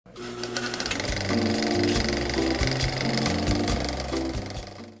Hello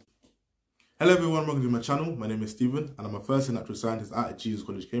everyone, welcome to my channel. My name is Stephen and I'm a first year natural scientist at Jesus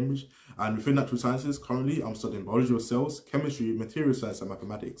College, Cambridge. And within natural sciences, currently I'm studying biology of cells, chemistry, material science and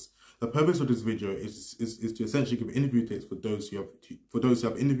mathematics. The purpose of this video is to essentially give interview tips for those who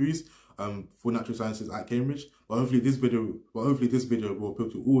have interviews for natural sciences at Cambridge. But hopefully this video will appeal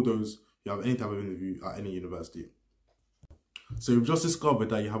to all those who have any type of interview at any university. So you've just discovered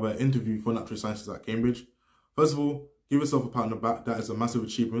that you have an interview for natural sciences at Cambridge. First of all, give yourself a pat on the back. That is a massive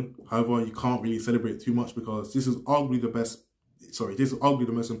achievement. However, you can't really celebrate too much because this is arguably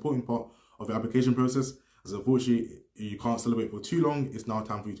the most important part of the application process. As unfortunately, you can't celebrate for too long. It's now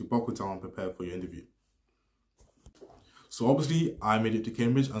time for you to buckle down and prepare for your interview. So obviously, I made it to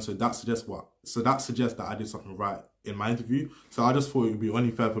Cambridge, and so that suggests what? So that suggests that I did something right in my interview. So I just thought it would be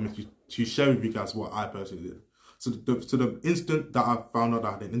only fair for me to share with you guys what I personally did. So the instant that I found out that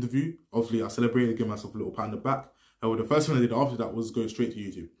I had an interview, obviously I celebrated, gave myself a little pat on the back. However, the first thing I did after that was go straight to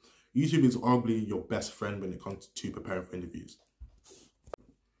YouTube. YouTube is arguably your best friend when it comes to preparing for interviews.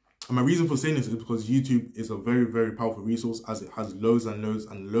 And my reason for saying this is because YouTube is a very, very powerful resource, as it has loads and loads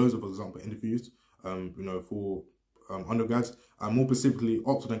and loads of example interviews, for undergrads. And more specifically,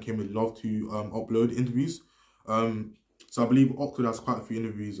 Oxford and Cambridge love to upload interviews. So I believe Oxford has quite a few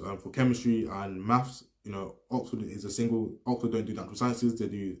interviews for chemistry and maths. Oxford don't do natural sciences, they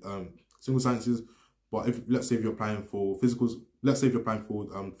do single sciences. But let's say you're applying for physicals,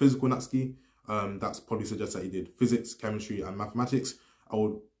 physical NatSci, that's probably suggests that you did physics, chemistry, and mathematics. I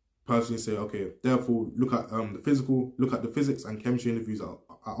would personally say, okay, therefore look at the physics and chemistry interviews at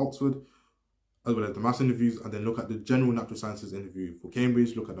Oxford, as well as the maths interviews, and then look at the general natural sciences interview for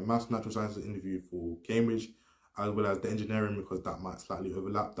Cambridge, look at the maths natural sciences interview for Cambridge, as well as the engineering, because that might slightly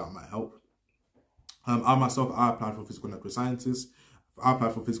overlap, that might help. I applied for physical natural sciences.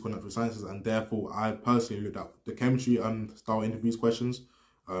 And therefore I personally looked at the chemistry style interviews questions,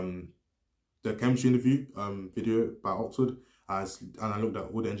 the chemistry interview video by Oxford, and I looked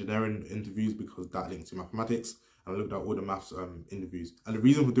at all the engineering interviews because that links to mathematics, and I looked at all the maths interviews. And the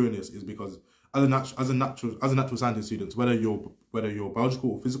reason for doing this is because as a natural scientist student, whether you're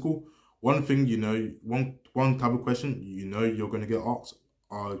biological or physical, one thing one type of question you're going to get asked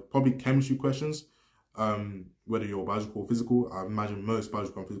are probably chemistry questions. Whether you're biological or physical, I imagine most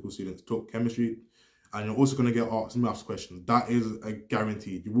biological and physical students took chemistry, and you're also going to get asked maths questions. That is a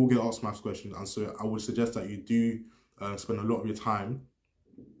guarantee. You will get asked maths questions, and so I would suggest that you do spend a lot of your time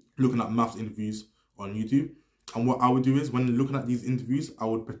looking at maths interviews on YouTube. And what I would do is, when looking at these interviews, I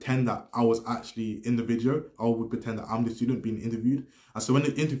would pretend that I was actually in the video. I would pretend that I'm the student being interviewed. And so when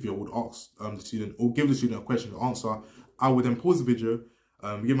the interviewer would ask the student, or give the student a question to answer, I would then pause the video,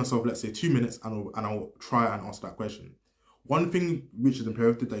 give myself, let's say, 2 minutes, and I'll try and answer that question. One thing which is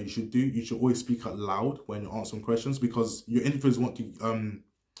imperative that you should do, you should always speak out loud when you're answering questions, because your interviewers don't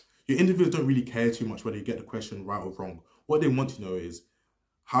really care too much whether you get the question right or wrong. What they want to know is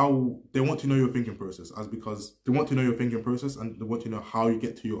they want to know your thinking process, and they want to know how you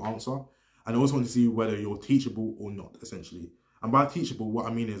get to your answer, and they also want to see whether you're teachable or not, essentially. And by teachable, what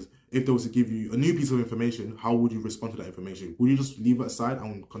I mean is, if they was to give you a new piece of information, how would you respond to that information? Would you just leave it aside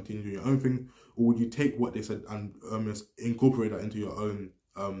and continue doing your own thing? Or would you take what they said and incorporate that into your own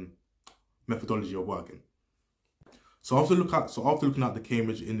methodology of working? So after looking at the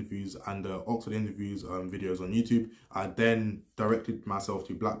Cambridge interviews and the Oxford interviews videos on YouTube, I then directed myself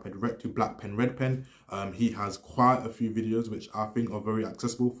to Blackpen Red Pen. He has quite a few videos which I think are very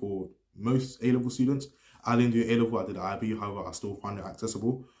accessible for most A-level students. I didn't do A-level, I did IB, however, I still find it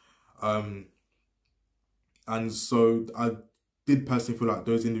accessible. And so I did personally feel like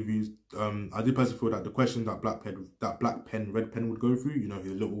those interviews, the questions that Blackpen Red Pen would go through,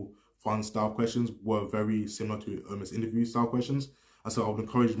 his little fun style questions, were very similar to almost interview style questions. And so I would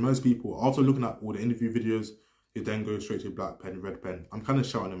encourage most people, after looking at all the interview videos, to then go straight to Blackpen Red Pen. I'm kind of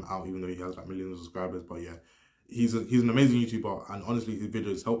shouting him out, even though he has like millions of subscribers, but yeah. He's an amazing YouTuber, and honestly, his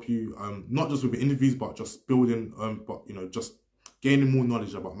videos help you not just with the interviews, but just building, just gaining more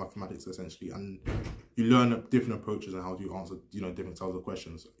knowledge about mathematics essentially, and you learn different approaches and how to answer different types of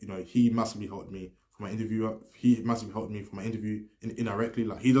questions. He massively helped me for my interview. Indirectly.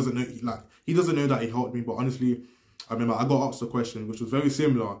 Like he doesn't know that he helped me, but honestly, I remember I got asked a question which was very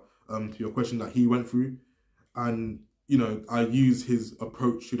similar to your question that he went through, and I used his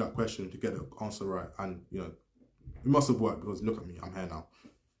approach to that question to get the answer right, and it must have worked, because look at me, I'm here now.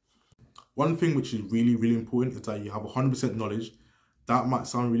 One thing which is really, really important is that you have 100% knowledge. That might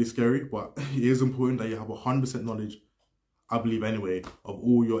sound really scary, but it is important that you have 100% knowledge, I believe anyway, of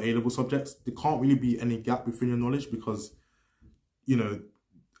all your A-level subjects. There can't really be any gap between your knowledge, because,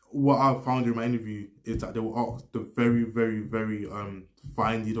 what I found in my interview is that they will ask the very, very, very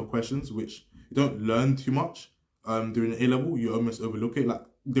fine detail questions, which you don't learn too much during the A level. You almost overlook it. Like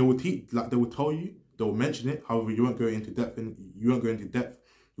they will teach, like they will tell you, they will mention it. However, you won't go into depth, and you won't go into depth.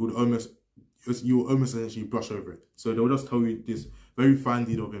 You will almost essentially brush over it. So they will just tell you this very fine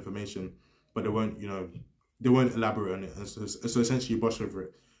detail of information, but they won't, they won't elaborate on it. And so essentially you brush over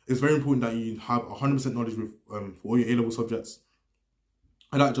it. It's very important that you have 100% knowledge with for all your A level subjects.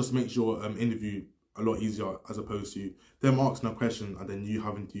 And that just makes your interview a lot easier, as opposed to them asking a question and then you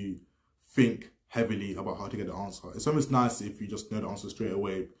having to think heavily about how to get the answer. It's almost nice if you just know the answer straight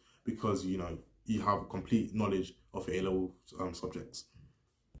away, because you have complete knowledge of your A-level subjects.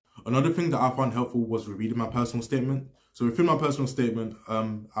 Another thing that I found helpful was reading my personal statement. So within my personal statement,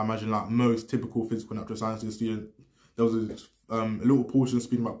 I imagine like most typical physical natural sciences student, there was a little portion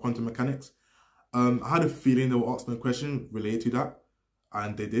speaking about quantum mechanics. I had a feeling they would ask me a question related to that.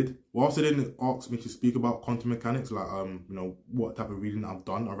 And they did. Whilst they didn't ask me to speak about quantum mechanics, like what type of reading I've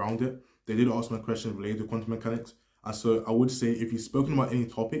done around it, they did ask me a question related to quantum mechanics. And so I would say, if you've spoken about any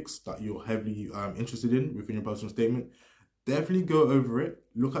topics that you're heavily interested in within your personal statement, definitely go over it,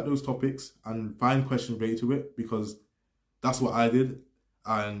 look at those topics and find questions related to it, because that's what I did.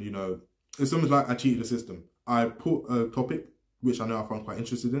 And it's almost like I cheated the system. I put a topic which I know I found quite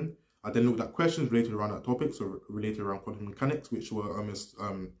interested in. I then looked at questions related around that topic, so related around quantum mechanics, which were almost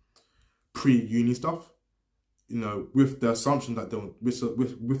pre-uni stuff. With the assumption that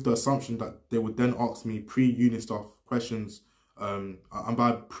they would then ask me pre-uni stuff questions. And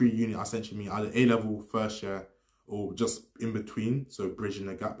by pre-uni, I essentially mean either A level, first year, or just in between. So bridging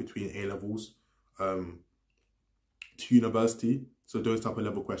the gap between A levels to university. So those type of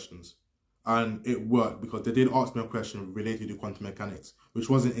level questions. And it worked, because they did ask me a question related to quantum mechanics, which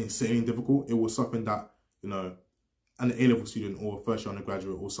wasn't insanely difficult. It was something that, an A-level student or a first-year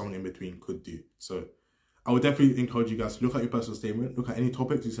undergraduate or someone in between could do. So I would definitely encourage you guys to look at your personal statement, look at any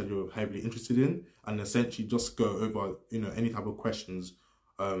topics you said you're heavily interested in, and essentially just go over, any type of questions,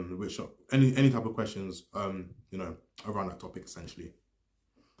 any type of questions, around that topic, essentially.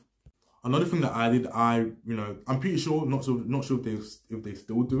 Another thing that I did, I'm pretty sure, not sure if they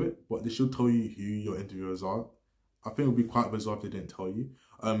still do it, but they should tell you who your interviewers are. I think it would be quite bizarre if they didn't tell you.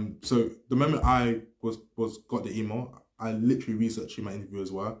 So the moment I got the email, I literally researched who my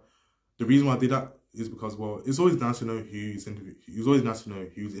interviewers were. The reason why I did that is because, well, it's always nice to know who's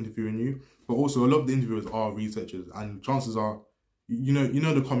interviewing you, but also a lot of the interviewers are researchers, and chances are,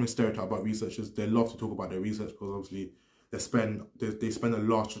 the common stereotype about researchers, they love to talk about their research because obviously they spend a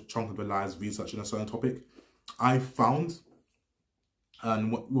large chunk of their lives researching a certain topic. I found,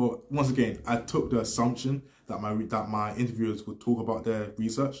 and once again, I took the assumption that my interviewers would talk about their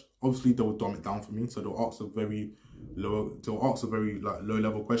research. Obviously, they will dumb it down for me, so they'll ask a very low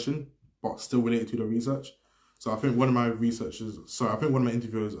level question, but still related to the research. So I think one of my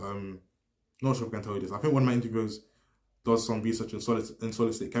interviewers, not sure if I can tell you this. I think one of my interviewers does some research in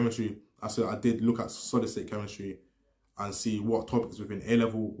solid state chemistry. I did look at solid state chemistry and see what topics within A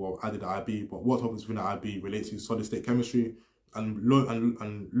level, well, I did the IB, but what topics within the IB relate to solid state chemistry. And lo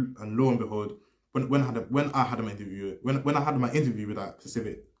and behold, when I had my interview with that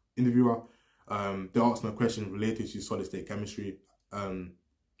specific interviewer, they asked me a question related to solid state chemistry.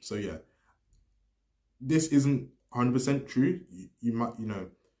 So yeah, this isn't 100% true. You might,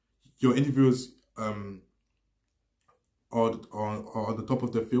 your interviewers are at the top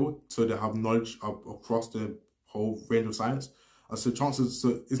of their field, so they have knowledge across the whole range of science. So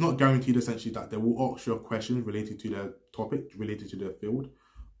it's not guaranteed essentially that they will ask you a question related to their topic, related to their field,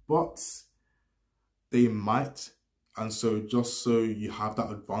 but they might. And so just so you have that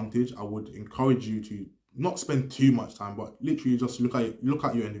advantage, I would encourage you to not spend too much time, but literally just look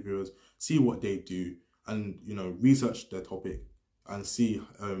at your interviewers, see what they do, and research their topic and see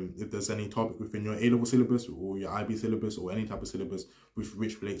if there's any topic within your A-level syllabus or your IB syllabus or any type of syllabus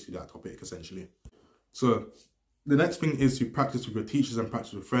which relates to that topic essentially. So the next thing is to practice with your teachers and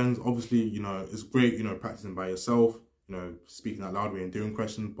practice with friends. Obviously, it's great, practicing by yourself, speaking out loud when you're doing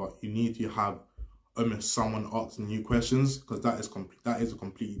questions, but you need to have almost someone asking you questions, because that is a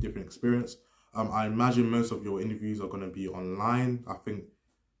completely different experience. I imagine most of your interviews are going to be online.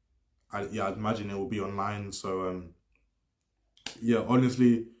 I'd imagine it will be online. So yeah,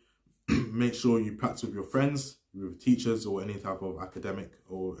 honestly, make sure you practice with your friends, with teachers, or any type of academic,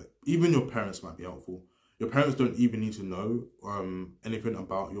 or even your parents might be helpful. Your parents don't even need to know anything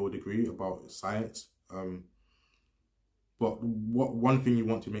about your degree, about science. But one thing you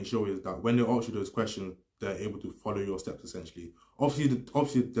want to make sure is that when they ask you those questions, they're able to follow your steps essentially.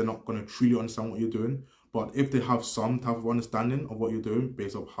 Obviously they're not going to truly understand what you're doing, But if they have some type of understanding of what you're doing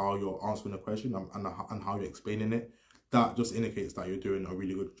based off how you're answering the question and how you're explaining it, that just indicates that you're doing a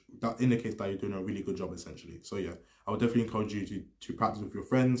really good job, essentially. So yeah, I would definitely encourage you to practice with your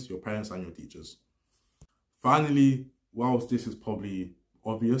friends, your parents, and your teachers. Finally, whilst this is probably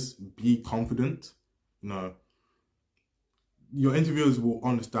obvious, be confident. You know, your interviewers will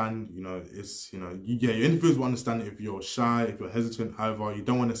understand, your interviewers will understand if you're shy, if you're hesitant. However, you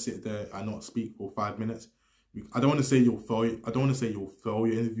don't want to sit there and not speak for 5 minutes. I don't want to say you'll fail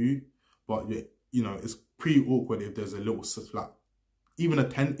your interview, but it's pretty awkward if there's a little like even a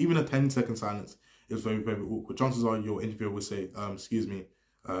 10-second silence is very, very awkward. Chances are your interviewer will say, excuse me,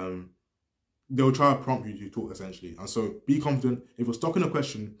 they'll try to prompt you to talk, essentially. And so be confident. If you're stuck in a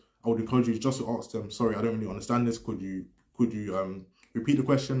question, I would encourage you just to ask them, sorry, I don't really understand this. Could you repeat the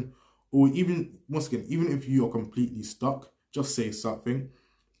question? Or even, once again, even if you are completely stuck, just say something.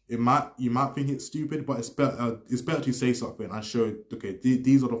 You might think it's stupid, but it's better to say something and show, okay,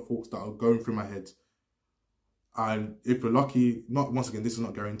 these are the thoughts that are going through my head. And if you're lucky, once again, this is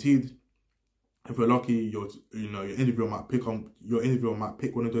not guaranteed. If you're lucky, your interviewer might pick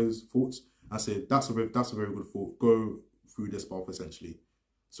one of those thoughts and say, that's a very good thought. Go through this path, essentially.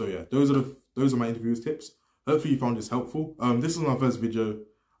 So yeah, those are my interviews tips. Hopefully you found this helpful. This is my first video.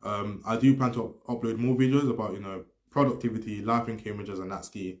 I do plan to upload more videos about productivity, life in Cambridge as a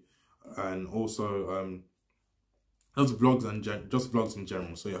NatSci, and also just vlogs in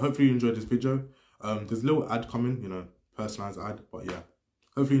general. So yeah, hopefully you enjoyed this video. There's a little ad coming, personalized ad, but yeah,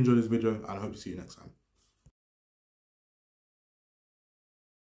 hopefully you enjoyed this video, and I hope to see you next time.